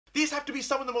These have to be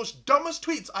some of the most dumbest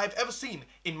tweets I've ever seen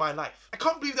in my life. I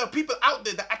can't believe there are people out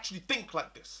there that actually think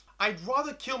like this. I'd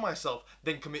rather kill myself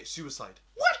than commit suicide.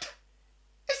 What?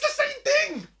 It's the same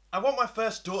thing! I want my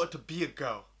first daughter to be a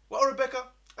girl. Well, Rebecca,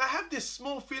 I have this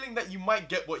small feeling that you might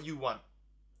get what you want.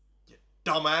 You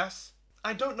dumbass.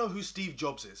 I don't know who Steve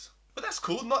Jobs is. But that's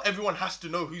cool, not everyone has to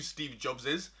know who Steve Jobs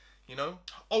is, you know?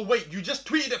 Oh wait, you just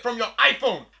tweeted it from your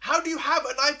iPhone! How do you have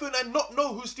an iPhone and not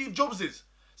know who Steve Jobs is?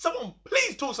 Someone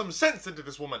please talk some sense into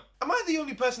this woman. Am I the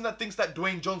only person that thinks that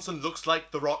Dwayne Johnson looks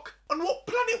like The Rock? On what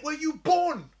planet were you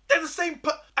born? They're the same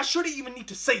I shouldn't even need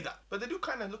to say that, but they do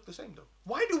kind of look the same though.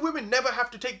 Why do women never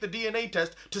have to take the DNA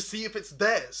test to see if it's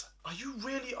theirs? Are you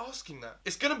really asking that?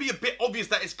 It's gonna be a bit obvious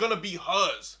that it's gonna be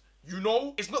hers. You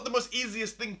know? It's not the most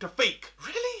easiest thing to fake.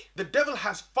 Really? The devil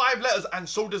has 5 letters and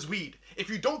so does weed. If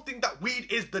you don't think that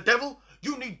weed is the devil,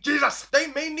 you need Jesus. They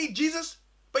may need Jesus,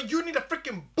 but you need a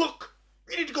freaking book.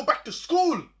 You need to go back to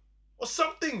school or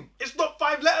something. It's not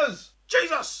 5 letters.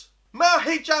 Jesus. My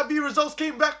HIV results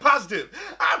came back positive.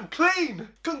 I'm clean.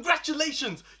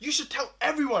 Congratulations. You should tell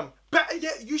everyone. Better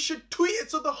yet, you should tweet it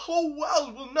so the whole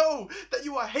world will know that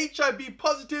you are HIV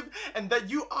positive and that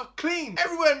you are clean.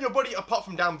 Everywhere in your body apart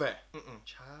from down there.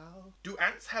 Child. Do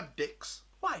ants have dicks?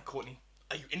 Why, Courtney?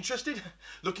 Are you interested?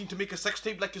 Looking to make a sex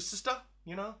tape like your sister?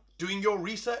 You know? Doing your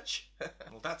research?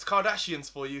 Well, that's Kardashians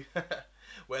for you.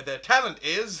 Where their talent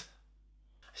is,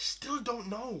 I still don't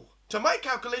know. To my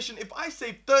calculation, if I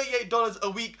save $38 a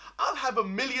week, I'll have $1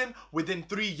 million within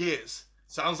 3 years.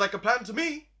 Sounds like a plan to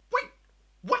me. Wait,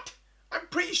 what? I'm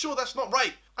pretty sure that's not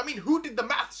right. I mean, who did the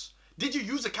maths? Did you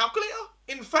use a calculator?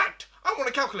 In fact, I want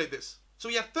to calculate this. So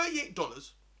we have $38,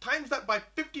 times that by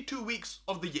 52 weeks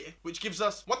of the year, which gives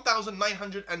us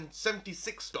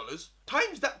 $1,976,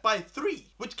 times that by 3,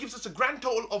 which gives us a grand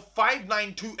total of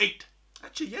 5,928.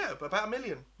 Actually, yeah, about $1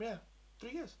 million. Yeah,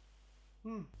 3 years.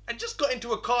 I just got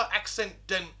into a car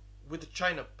accident with a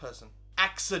China person.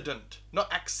 Accident,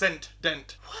 not accent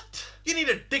dent. What? You need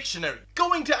a dictionary.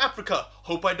 Going to Africa.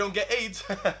 Hope I don't get AIDS.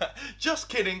 Just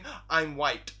kidding, I'm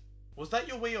white. Was that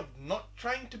your way of not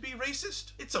trying to be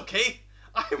racist? It's okay,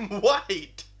 I'm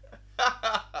white.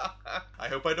 I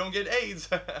hope I don't get AIDS.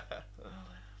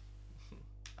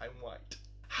 I'm white.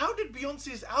 How did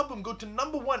Beyonce's album go to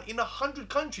 #1 in 100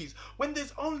 countries when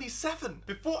there's only 7?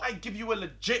 Before I give you a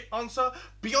legit answer,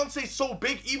 Beyonce's so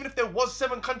big, even if there was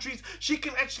 7 countries, she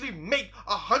can actually make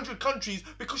 100 countries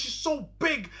because she's so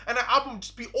big and her album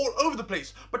just be all over the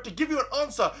place. But to give you an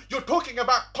answer, you're talking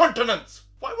about continents.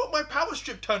 Why won't my power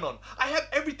strip turn on? I have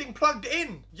everything plugged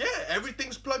in. Yeah,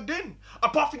 everything's plugged in.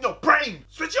 Apart from your brain.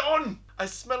 Switch it on. I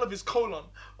smell of his colon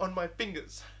on my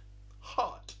fingers.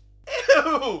 Hot.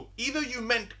 Ew! Either you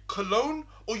meant cologne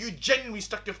or you genuinely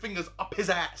stuck your fingers up his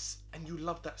ass and you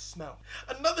love that smell.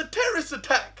 Another terrorist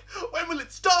attack! When will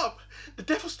it stop? The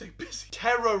devil stay busy.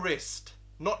 Terrorist,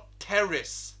 not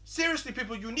terrorists. Seriously,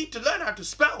 people, you need to learn how to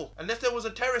spell. Unless there was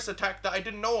a terrorist attack that I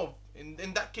didn't know of.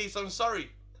 In that case, I'm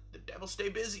sorry. The devil stay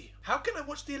busy. How can I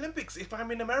watch the Olympics if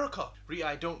I'm in America? Rhea,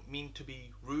 I don't mean to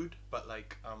be rude, but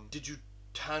like, did you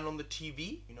turn on the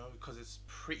TV, you know, because it's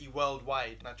pretty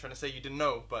worldwide. Not trying to say you didn't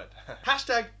know, but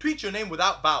hashtag tweet your name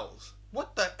without vowels.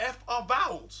 What the F are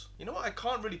vowels? You know what, I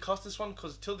can't really cast this one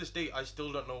because till this day I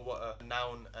still don't know what a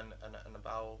noun and a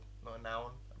vowel, not a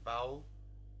noun, a vowel,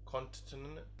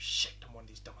 continent. Shit, I'm one of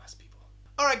these dumbass people.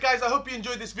 Alright guys, I hope you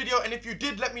enjoyed this video, and if you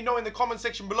did, let me know in the comment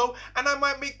section below and I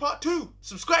might make part 2.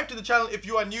 Subscribe to the channel if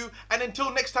you are new, and until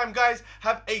next time guys,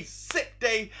 have a sick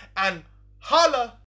day and holla!